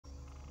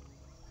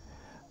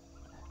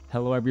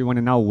Hello everyone,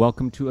 and now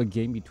welcome to a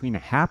game between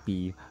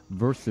Happy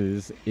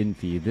versus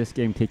Infi. This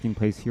game taking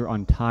place here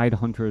on Tide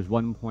Hunters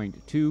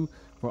 1.2.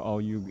 For all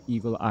you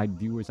eagle-eyed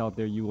viewers out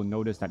there, you will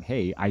notice that,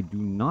 hey, I do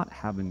not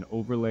have an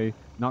overlay.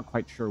 Not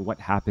quite sure what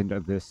happened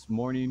this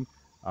morning,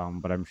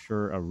 but I'm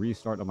sure a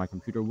restart of my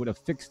computer would have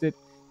fixed it.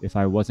 If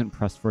I wasn't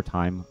pressed for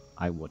time,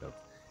 I would have.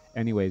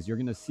 Anyways, you're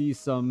going to see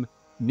some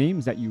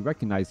names that you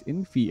recognize,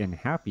 Infi and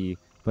Happy,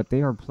 but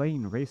they are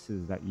playing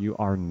races that you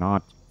are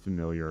not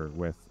familiar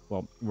with,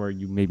 well, where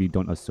you maybe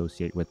don't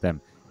associate with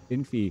them.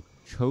 Infi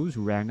chose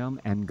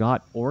random and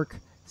got orc.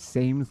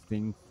 Same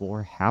thing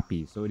for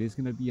Happy. So it is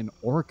going to be an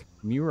orc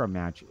mirror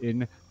match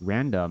in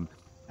random,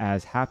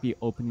 as Happy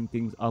opening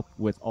things up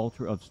with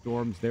Altar of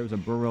Storms. There's a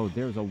burrow,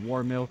 there's a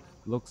war mill.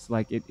 Looks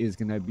like it is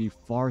going to be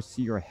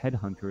Farseer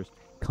headhunters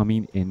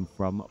coming in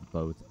from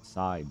both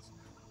sides.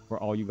 For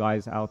all you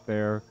guys out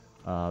there,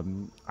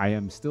 I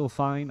am still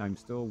fine. I'm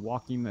still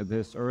walking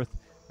this earth.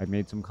 I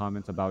made some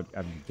comments about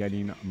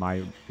getting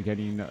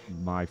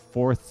my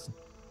fourth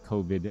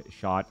COVID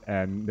shot,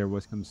 and there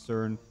was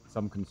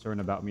some concern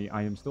about me.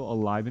 I am still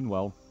alive and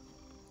well.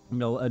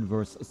 No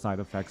adverse side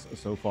effects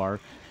so far,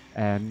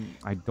 and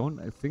I don't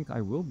think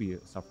I will be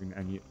suffering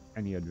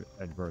any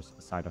adverse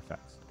side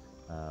effects.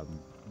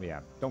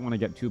 Yeah, don't want to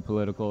get too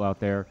political out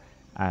there,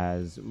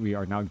 as we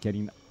are now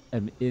getting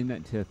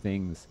into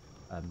things.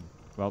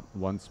 Well,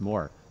 once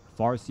more.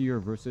 Farseer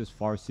versus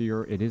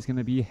Farseer. It is going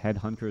to be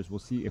headhunters. We'll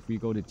see if we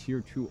go to tier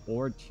 2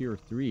 or tier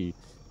 3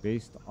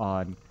 based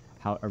on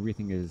how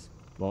everything is,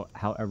 well,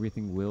 how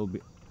everything will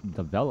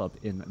develop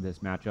in this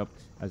matchup.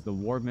 As the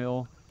war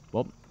mill,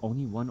 well,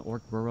 only one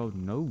orc burrow,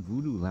 no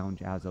voodoo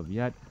lounge as of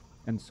yet.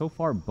 And so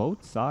far,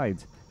 both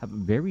sides have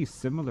very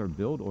similar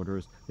build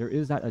orders. There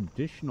is that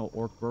additional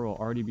orc burrow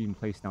already being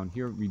placed down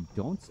here. We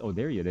don't, oh,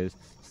 there it is,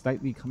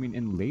 slightly coming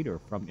in later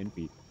from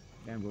Infi.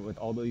 And with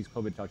all these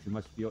COVID shots, you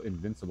must feel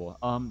invincible.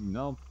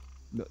 No,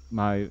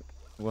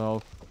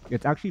 well,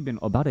 it's actually been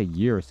about a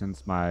year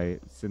since my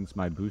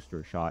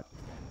booster shot,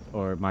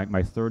 or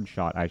my third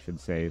shot, I should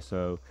say.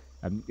 So,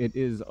 it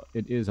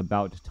is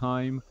about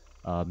time.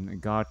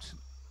 Got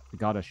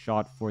a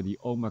shot for the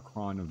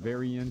Omicron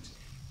variant,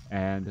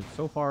 and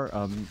so far,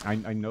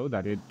 I know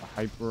that it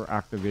hyper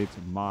activates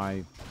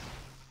my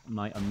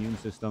immune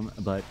system,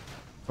 but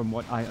from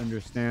what I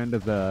understand,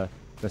 the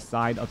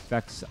side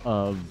effects,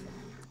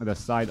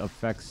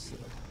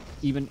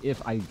 even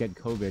if I get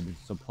COVID,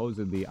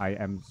 supposedly I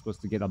am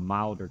supposed to get a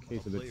milder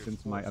case of it,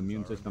 since my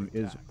immune system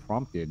is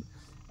prompted,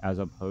 as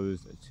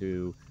opposed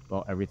to,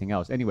 well, everything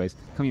else. Anyways,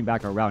 coming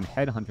back around,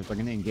 headhunters are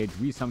going to engage,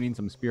 resummoning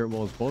some spirit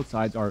wolves. Both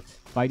sides are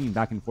fighting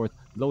back and forth.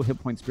 Low hit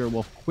point spirit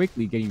wolf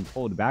quickly getting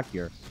pulled back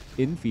here.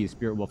 Infi's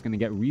spirit wolf going to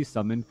get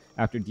resummoned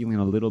after dealing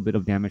a little bit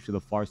of damage to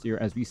the Farseer,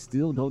 as we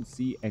still don't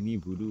see any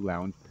voodoo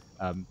lounge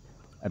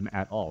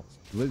at all.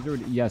 Blizzard,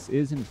 yes,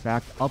 is in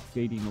fact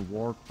updating the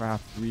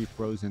WarCraft 3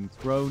 Frozen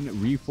Throne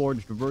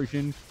reforged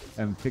version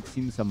and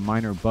fixing some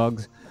minor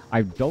bugs.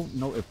 I don't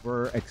know if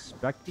we're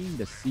expecting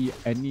to see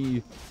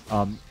any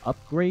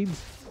upgrades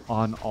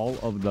on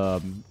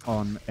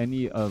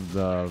any of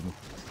the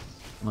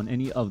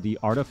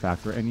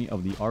artifacts or any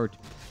of the art,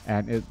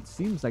 and it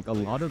seems like a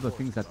lot of the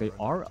things that they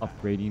are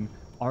upgrading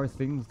are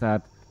things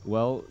that,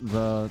 well,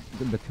 the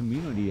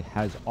community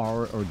has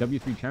or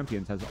W3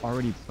 Champions has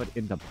already put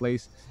into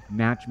place,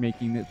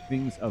 matchmaking,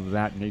 things of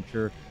that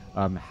nature.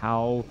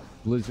 How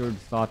Blizzard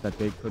thought that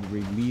they could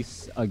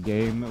release a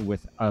game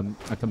with a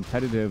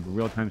competitive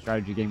real-time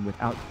strategy game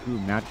without true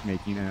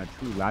matchmaking and a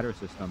true ladder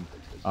system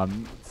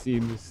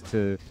seems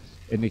to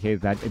indicate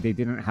that they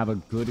didn't have a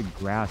good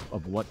grasp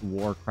of what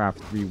WarCraft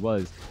 3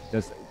 was.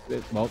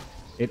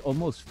 It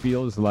almost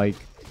feels like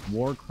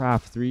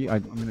WarCraft 3,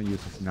 I'm going to use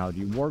this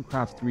analogy.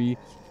 WarCraft 3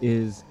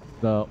 is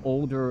the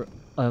older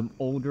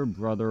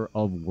brother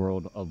of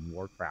World of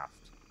Warcraft.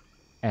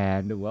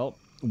 And, well,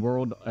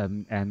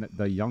 and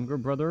the younger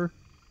brother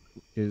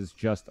is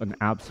just an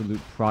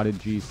absolute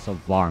prodigy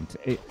savant,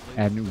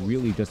 and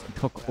really just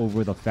took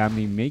over the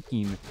family,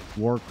 making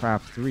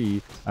WarCraft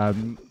 3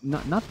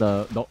 not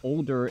the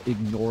older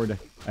ignored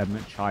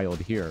child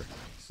here.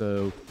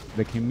 So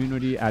the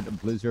community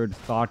at Blizzard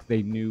thought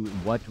they knew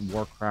what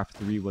WarCraft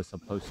 3 was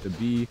supposed to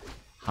be: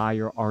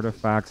 higher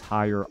artifacts,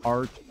 higher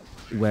art,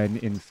 when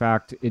in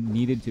fact it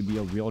needed to be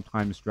a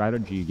real-time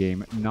strategy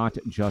game, not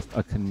just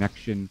a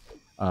connection,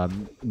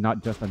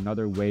 not just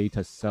another way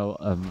to sell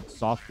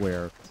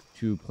software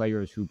to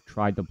players who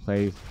tried to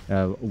play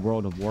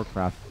World of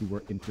Warcraft who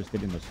were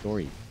interested in the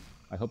story.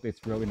 I hope they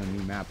throw in a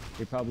new map.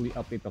 They probably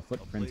update the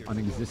footprints on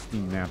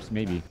existing maps,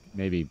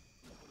 maybe.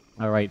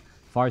 All right.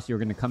 Farseer are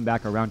going to come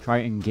back around, try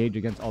and engage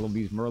against all of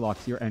these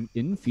Murlocs here, and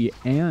Infi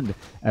and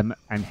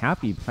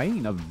Happy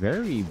playing a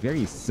very,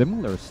 very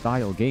similar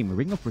style game.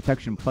 Ring of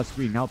Protection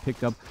 +3 now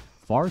picked up.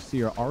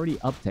 Farseer already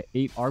up to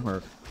 8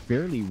 armor.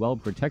 fairly well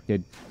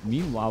protected.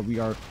 Meanwhile, we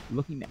are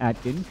looking at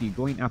Infi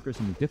going after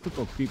some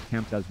difficult creep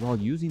camps as well,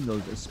 using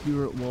those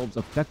Spirit Wolves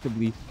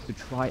effectively to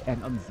try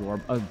and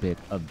absorb a bit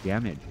of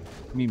damage.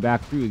 Coming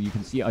back through, you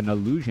can see an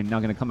illusion now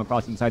going to come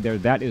across inside there.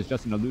 That is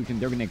just an illusion.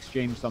 They're going to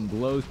exchange some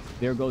blows.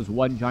 There goes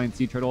one giant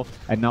sea turtle,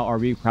 and now our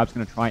Crab's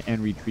going to try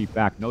and retreat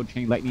back. No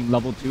chain lightning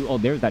level 2. Oh,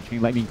 there's that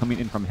chain lightning coming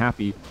in from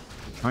Happy,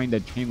 trying to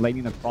chain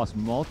lightning across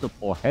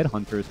multiple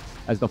headhunters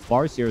as the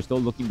Farseer is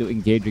still looking to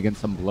engage against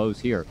some blows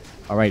here.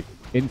 All right,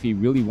 Infi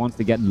really wants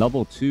to get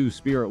level 2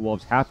 Spirit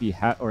Wolves.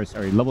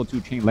 Level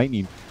 2 chain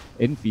lightning.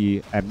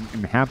 Infi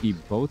and Happy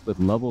both with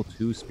level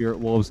 2 Spirit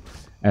Wolves.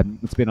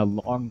 It's been a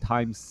long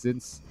time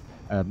since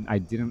I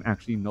didn't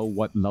actually know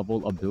what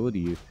level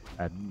ability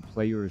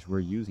players were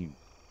using.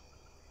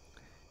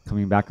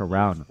 Coming back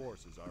around,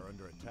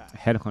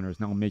 Headhunters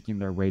now making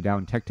their way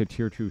down. Tech to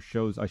tier 2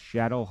 shows a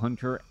Shadow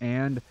Hunter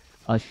and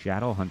a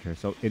Shadow Hunter.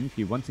 So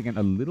Infi once again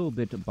a little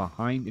bit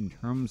behind in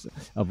terms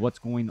of what's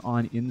going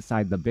on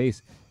inside the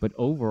base, but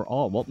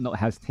overall, well, no,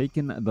 has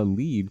taken the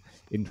lead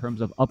in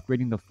terms of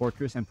upgrading the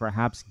fortress and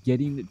perhaps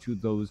getting to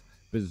those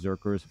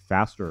berserkers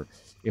faster.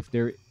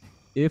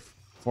 If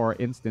for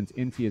instance,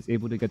 Infi is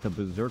able to get the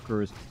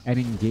berserkers and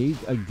engage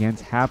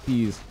against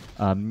Happy's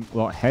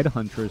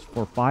headhunters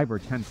for 5 or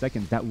 10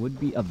 seconds, that would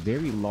be a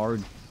very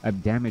large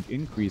damage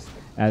increase,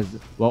 as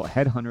well,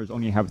 headhunters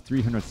only have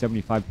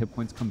 375 hit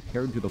points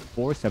compared to the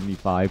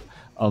 475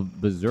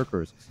 of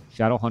berserkers.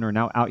 Shadow Hunter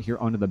now out here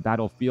onto the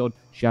battlefield.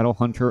 Shadow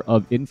Hunter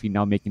of Infi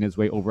now making his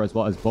way over as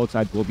well, as both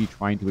sides will be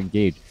trying to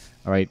engage.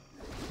 All right,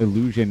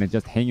 Illusion is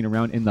just hanging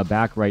around in the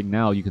back right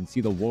now. You can see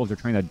the wolves are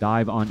trying to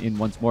dive on in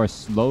once more.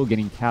 Slow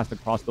getting cast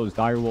across those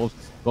dire wolves.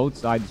 Both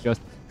sides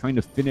just trying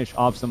to finish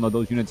off some of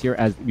those units here,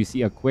 as we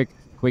see a quick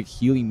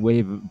healing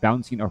wave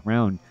bouncing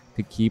around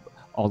to keep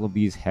all of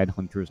these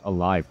headhunters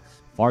alive.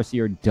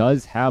 Farseer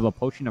does have a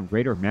potion of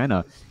greater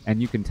mana,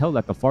 and you can tell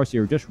that the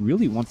Farseer just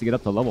really wants to get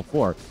up to level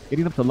 4.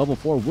 Getting up to level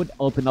 4 would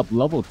open up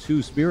level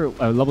 2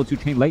 level 2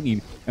 chain lightning,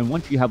 and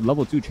once you have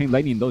level 2 chain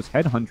lightning, those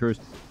headhunters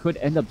could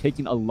end up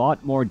taking a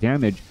lot more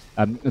damage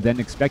than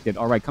expected.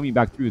 All right, coming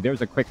back through,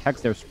 there's a quick hex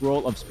there,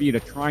 Scroll of Speed,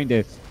 trying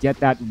to get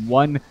that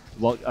one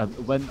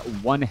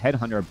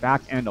headhunter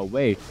back and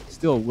away,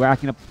 still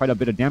racking up quite a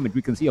bit of damage.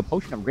 We can see a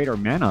potion of greater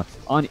mana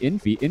on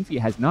Infi. Infi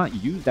has not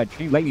used that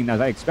chain lightning as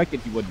I expected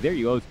he would. There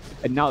he goes,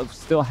 and now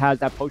still has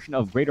that potion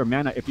of greater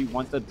mana if he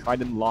wants to try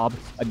to lob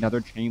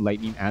another chain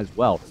lightning as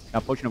well.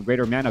 Now, potion of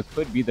greater mana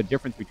could be the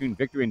difference between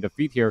victory and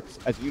defeat here,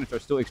 as the units are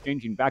still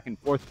exchanging back and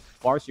forth.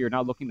 Farseer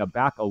now looking to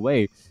back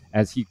away,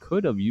 as he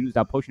could have used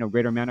that potion of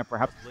greater mana,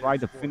 perhaps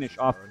tried to finish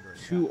off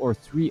 2 or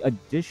 3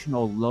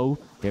 additional low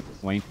hit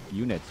point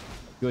units.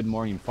 Good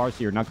morning.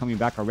 Farseer now coming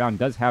back around,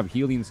 does have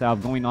healing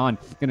salve going on.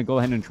 Going to go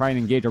ahead and try and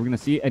engage. Are we going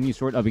to see any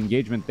sort of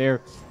engagement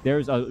there?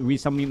 There's a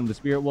resummoning of the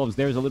Spirit Wolves.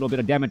 There's a little bit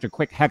of damage. A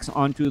quick hex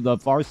onto the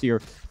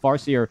Farseer.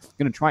 Farseer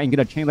going to try and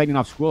get a chain lightning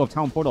off Scroll of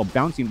Town Portal,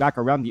 bouncing back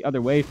around the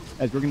other way,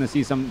 as we're going to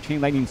see some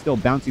chain lightning still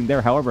bouncing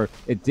there. However,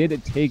 it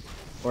did take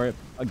or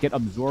get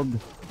absorbed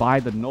by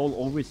the Null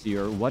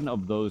Overseer. One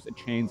of those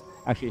chains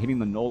actually hitting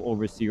the Null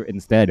Overseer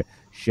instead.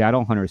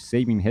 Shadow Hunter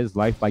saving his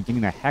life by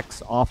getting a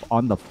hex off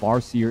on the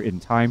Farseer in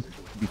time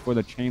before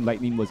the chain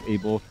lightning was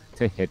able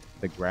to hit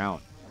the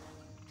ground.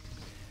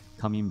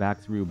 Coming back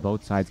through,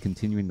 both sides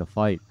continuing the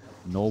fight.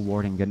 Null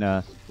Warden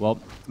gonna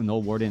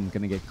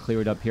get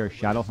cleared up here.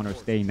 Shadow Hunter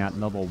staying at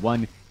level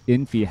 1.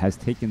 Infi has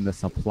taken the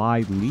supply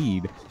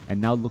lead and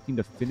now looking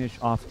to finish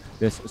off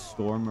this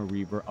Storm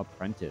Reaver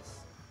apprentice.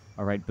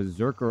 All right,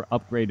 Berserker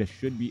upgrade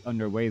should be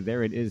underway.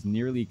 There it is,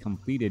 nearly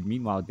completed.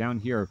 Meanwhile, down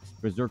here,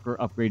 Berserker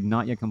upgrade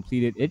not yet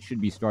completed. It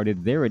should be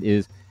started. There it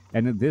is.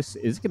 And this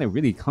is going to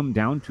really come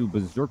down to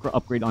Berserker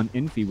upgrade on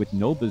Infi with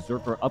no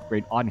Berserker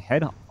upgrade on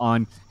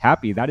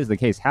Happy. That is the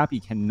case.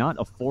 Happy cannot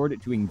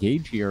afford to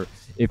engage here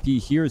if he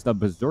hears the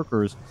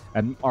Berserkers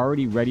and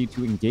already ready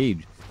to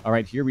engage. All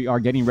right, here we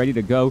are getting ready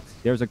to go.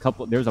 There's a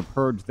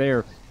purge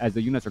there as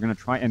the units are going to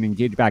try and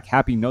engage back.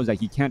 Happy knows that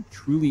he can't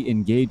truly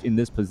engage in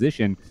this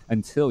position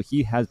until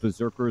he has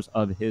Berserkers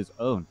of his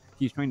own.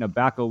 He's trying to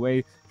back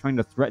away, trying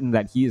to threaten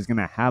that he is going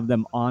to have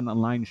them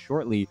online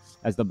shortly,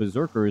 as the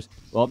Berserkers,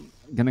 well,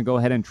 going to go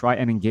ahead and try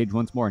and engage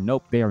once more.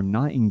 Nope, they are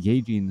not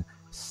engaging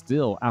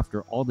still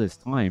after all this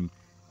time.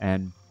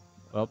 And,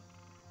 well,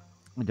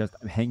 just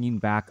hanging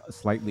back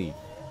slightly.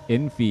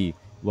 Infi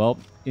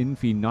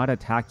not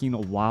attacking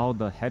while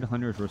the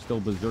headhunters were still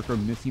Berserker,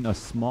 missing a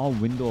small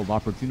window of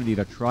opportunity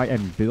to try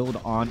and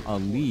build on a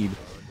lead,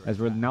 as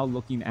we're now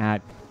looking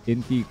at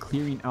Infi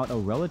clearing out a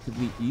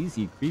relatively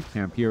easy creep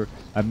camp here.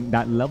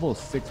 That level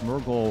 6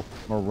 Murgle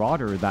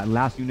Marauder, that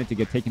last unit to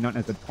get taken out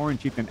as the Tauren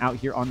Chieftain out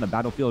here on the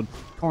battlefield.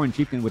 Tauren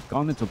Chieftain with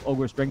Gauntlets of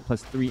Ogre Strength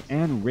 +3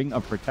 and Ring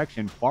of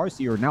Protection.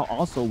 Farseer now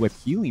also with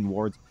Healing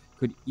Wards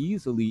could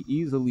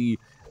easily,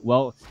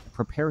 well,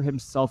 prepare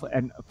himself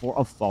for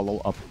a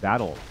follow-up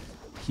battle.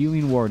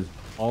 Healing Wards,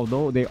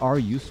 although they are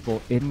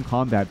useful in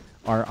combat,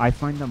 I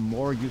find them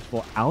more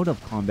useful out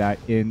of combat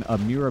in a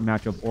mirror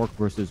match of Orc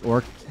versus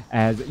Orc,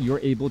 as you're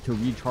able to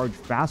recharge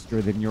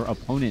faster than your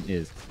opponent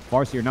is.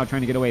 Farseer now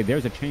trying to get away.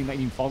 There's a Chain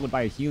Lightning followed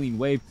by a Healing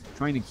Wave,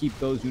 trying to keep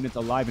those units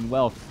alive and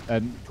well.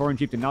 Tauren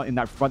Chieftain now in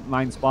that front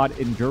line spot.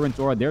 Endurance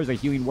Aura. There's a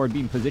Healing Ward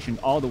being positioned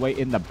all the way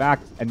in the back,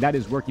 and that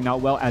is working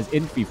out well as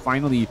Infi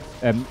finally,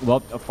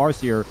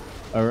 Farseer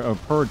or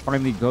Purge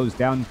finally goes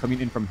down,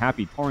 coming in from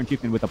Happy. Tauren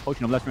Chieftain with a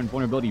Potion of Lesser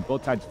Invulnerability,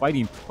 both sides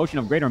fighting. Potion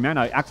of Greater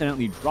Mana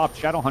accidentally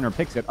dropped. Shadowhunter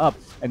picks it up,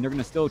 and they're going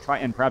to still try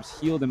and perhaps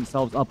heal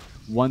themselves up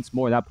once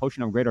more. That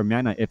Potion of Greater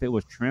Mana, if it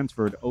was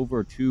transferred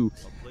over to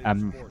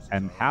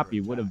Happy,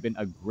 would have been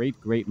a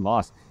great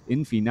loss.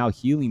 Infi now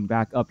healing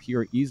back up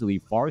here easily.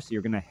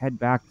 Farseer going to head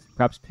back,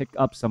 perhaps pick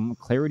up some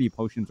Clarity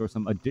Potions or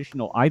some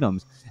additional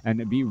items,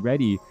 and be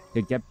ready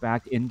to get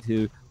back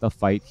into the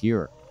fight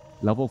here.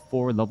 Level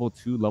 4, Level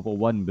 2, Level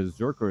 1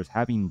 Berserkers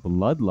having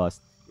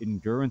Bloodlust,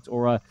 Endurance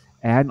Aura,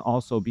 and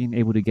also being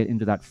able to get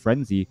into that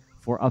Frenzy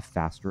for a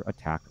faster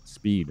attack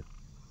speed.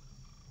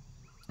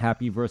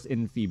 Happy versus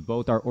Infi,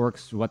 both are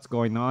Orcs. What's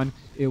going on?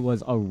 It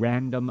was a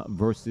random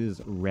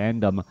versus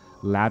random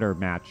ladder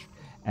match.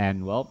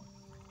 And, well,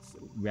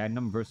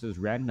 random versus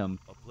random.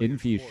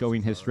 Infi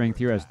showing his strength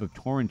here as the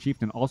Tauren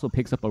Chieftain also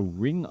picks up a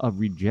Ring of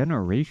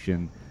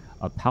Regeneration.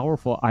 A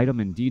powerful item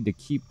indeed to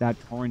keep that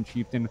Tauren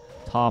Chieftain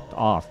topped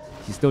off.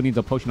 He still needs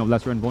a Potion of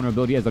Lesser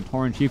Invulnerability as the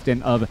Tauren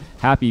Chieftain of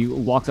Happy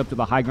walks up to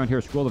the high ground here,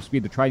 Scroll of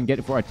Speed to try and get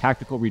it for a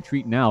tactical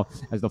retreat now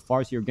as the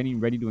Farseer are getting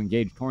ready to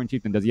engage. Tauren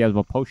Chieftain, does he have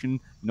a potion?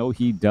 No,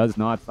 he does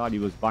not. Thought he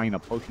was buying a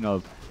Potion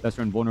of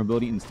Lesser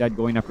Invulnerability, instead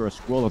going after a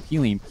Scroll of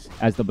Healing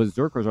as the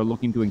Berserkers are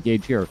looking to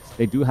engage here.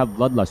 They do have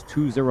Bloodlust,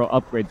 2-0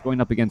 upgrades,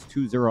 going up against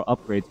 2-0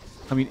 upgrades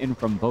coming in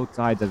from both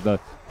sides as the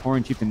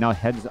Tauren Chieftain now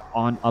heads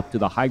on up to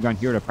the high ground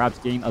here to perhaps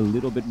gain a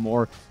little bit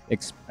more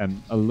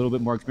experience.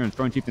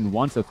 Tauren Chieftain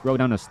wants to throw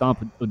down a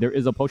stomp. There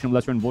is a Potion of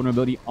Lesser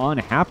Invulnerability on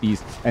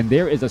Happy's, and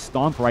there is a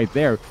stomp right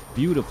there.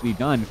 Beautifully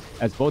done,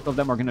 as both of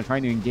them are going to try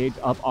to engage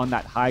up on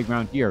that high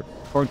ground here.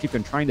 Tauren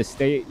Chieftain trying to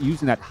stay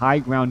using that high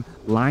ground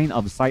line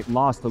of sight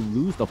loss to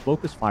lose the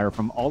focus fire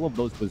from all of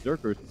those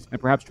Berserkers and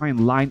perhaps try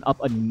and line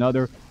up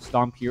another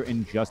stomp here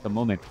in just a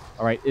moment.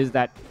 All right, is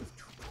that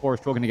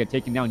Forest Troll going to get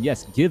taken down?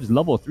 Yes, gives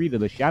level 3 to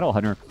the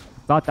Shadowhunter.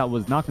 Thought that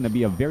was not going to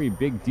be a very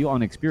big deal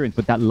on experience,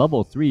 but that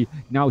level 3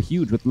 now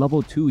huge with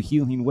level 2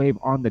 Healing Wave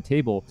on the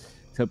table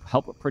to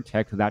help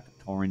protect that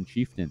Tauren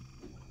Chieftain.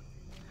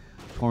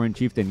 Tauren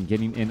Chieftain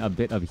getting in a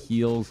bit of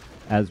heals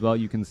as well.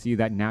 You can see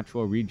that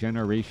natural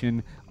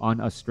regeneration on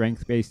a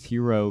strength-based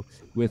hero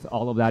with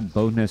all of that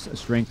bonus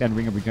strength and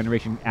Ring of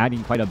Regeneration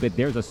adding quite a bit.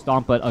 There's a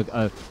stomp, but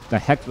the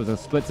Hex was a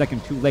split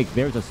second too late.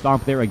 There's a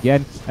stomp there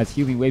again as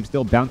Healing Wave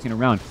still bouncing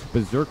around.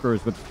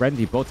 Berserkers with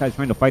Frenzy, both sides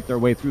trying to fight their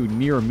way through.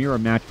 Near mirror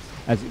match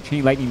as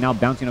Chain Lightning now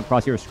bouncing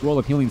across here. Scroll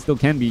of Healing still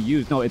can be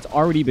used. No, it's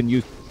already been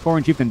used.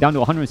 Tauren Chieftain down to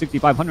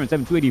 165,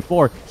 107,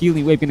 284.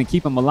 Healing Wave going to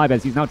keep him alive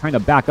as he's now trying to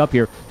back up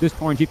here. This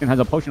Tauren Chieftain has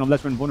a Potion of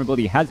Lesser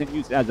Invulnerability. Hasn't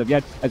used it as of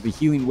yet as the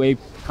Healing Wave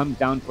comes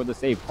down for the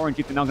save. Tauren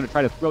Chieftain now going to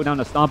try to throw down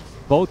a stomp.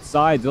 Both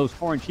sides, those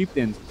Tauren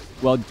Chieftains,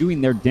 well,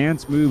 doing their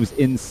dance moves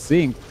in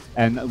sync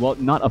and, well,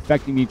 not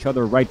affecting each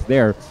other right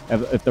there.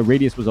 If the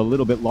radius was a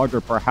little bit larger,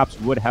 perhaps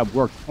would have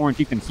worked. Tauren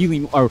Chieftain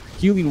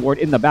Healing Ward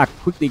in the back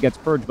quickly gets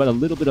purged, but a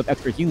little bit of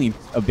extra healing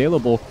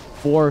available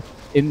for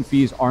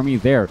Infi's army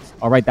there.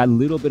 All right, that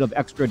little bit of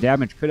extra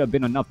damage could have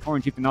been enough.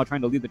 Tauren Chieftain now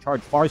trying to lead the charge.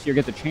 Farseer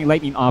gets the Chain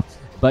Lightning off,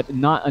 but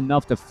not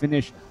enough to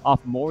finish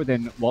off more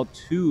than, well,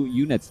 2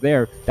 units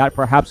there. That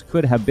perhaps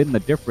could have been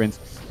the difference,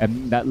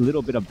 and that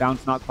little bit of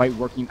bounce not quite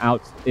working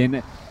out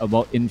in,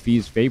 well,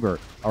 Infi's favor.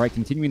 All right,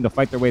 continuing to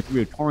fight their way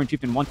through. Tauren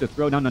Chieftain wants to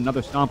throw down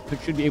another stomp.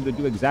 Should be able to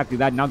do exactly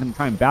that. Now going to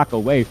try and back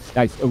away.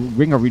 That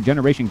Ring of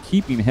Regeneration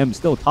keeping him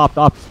still topped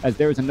off as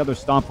there is another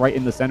stomp right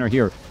in the center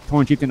here.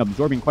 Tauren Chieftain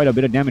absorbing quite a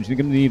bit of damage. They're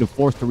going to need a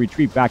force to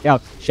retreat back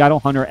out.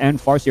 Shadowhunter and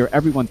Farseer,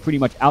 everyone's pretty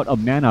much out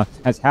of mana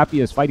as Happy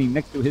is fighting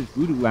next to his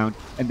Voodoo Lounge,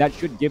 and that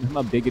should give him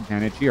a big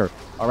advantage here.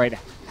 All right,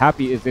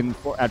 Happy is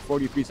at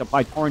 43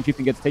 supply. Tauren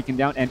Chieftain gets taken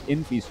down, and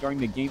Infi starting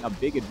to gain a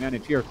big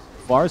advantage here.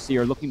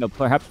 Farseer looking to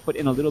perhaps put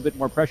in a little bit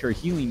more pressure.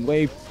 Healing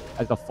Wave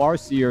as the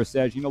Farseer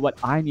says, you know what,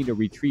 I need to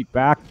retreat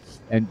back,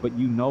 but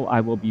you know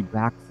I will be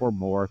back for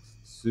more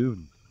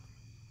soon.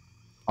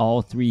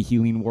 All 3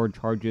 Healing Ward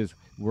charges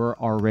were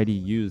already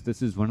used.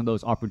 This is one of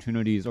those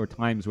opportunities or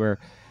times where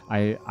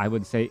I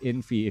would say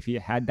Infi, if he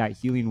had that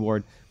Healing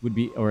Ward,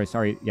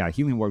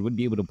 Healing Ward would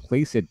be able to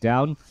place it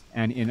down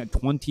and in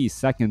 20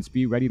 seconds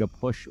be ready to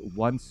push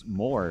once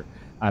more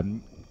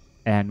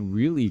and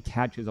really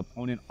catch his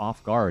opponent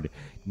off guard.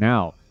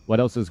 Now,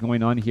 what else is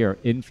going on here?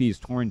 Infi's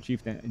Tauren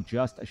Chieftain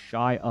just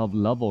shy of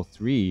level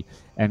 3,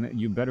 and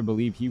you better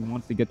believe he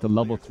wants to get to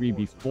level 3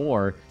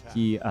 before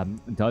he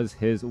does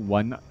his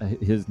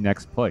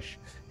next push.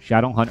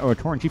 Shadowhunter or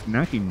Tauren Chieftain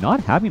actually not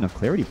having a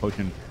Clarity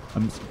Potion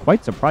I'm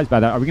quite surprised by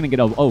that. Are we going to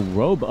get a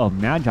Robe of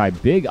Magi?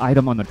 Big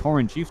item on the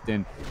Tauren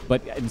Chieftain,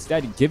 but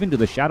instead given to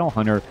the Shadow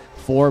Hunter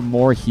for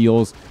more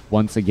heals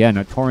once again.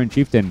 A Tauren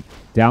Chieftain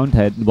down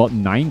to about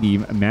 90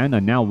 mana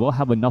now. We'll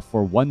have enough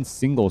for one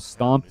single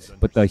stomp,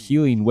 but the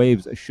healing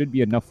waves should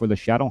be enough for the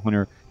Shadow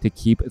Hunter to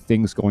keep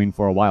things going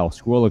for a while.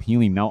 Scroll of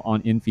Healing now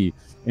on Infi.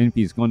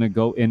 Infi's going to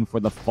go in for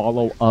the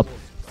follow-up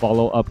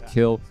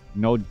kill.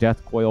 No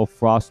Death Coil,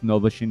 Frost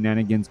Nova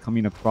shenanigans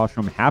coming across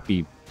from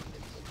Happy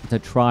to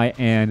try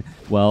and,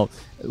 well,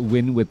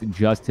 win with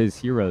just his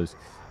heroes.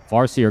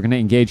 Farseer going to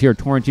engage here.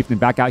 Tauren Chieftain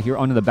back out here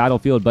onto the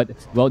battlefield, but,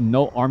 well,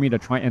 no army to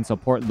try and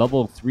support.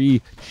 Level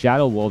 3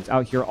 Shadow Wolves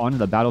out here onto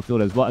the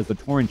battlefield, as well as the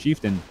Tauren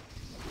Chieftain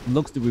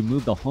looks to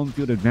remove the home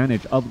field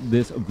advantage of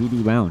this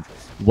Voodoo Lounge.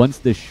 Once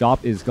this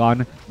shop is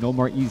gone, no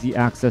more easy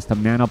access to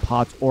mana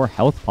pots or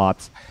health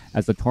pots,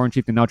 as the Tauren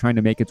Chieftain now trying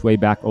to make its way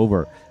back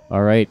over.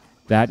 All right.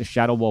 That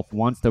Shadow Wolf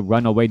wants to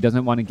run away,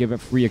 doesn't want to give it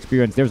free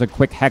experience. There's a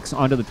quick Hex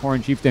onto the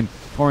Tauren Chieftain.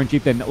 Tauren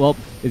Chieftain, well,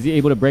 is he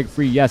able to break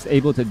free? Yes,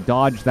 able to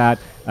dodge that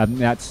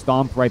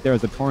stomp right there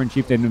as the Tauren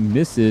Chieftain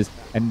misses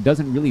and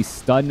doesn't really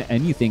stun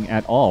anything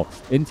at all.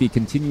 Infi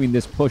continuing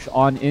this push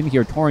on in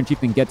here. Tauren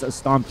Chieftain gets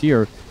stomped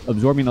here,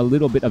 absorbing a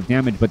little bit of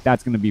damage, but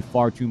that's going to be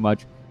far too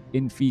much.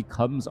 Infi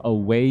comes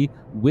away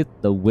with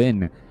the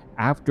win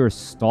after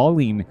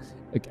stalling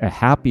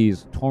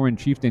Happy's Tauren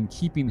Chieftain,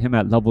 keeping him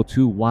at level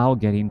 2 while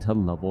getting to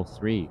level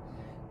 3.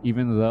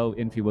 Even though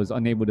Infi was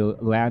unable to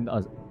land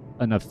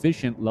an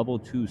efficient level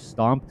 2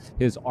 stomp,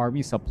 his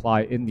army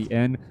supply in the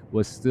end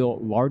was still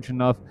large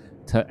enough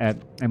to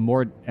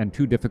and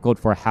too difficult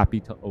for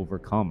Happy to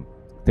overcome.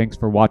 Thanks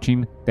for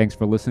watching. Thanks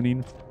for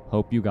listening.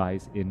 Hope you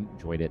guys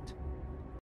enjoyed it.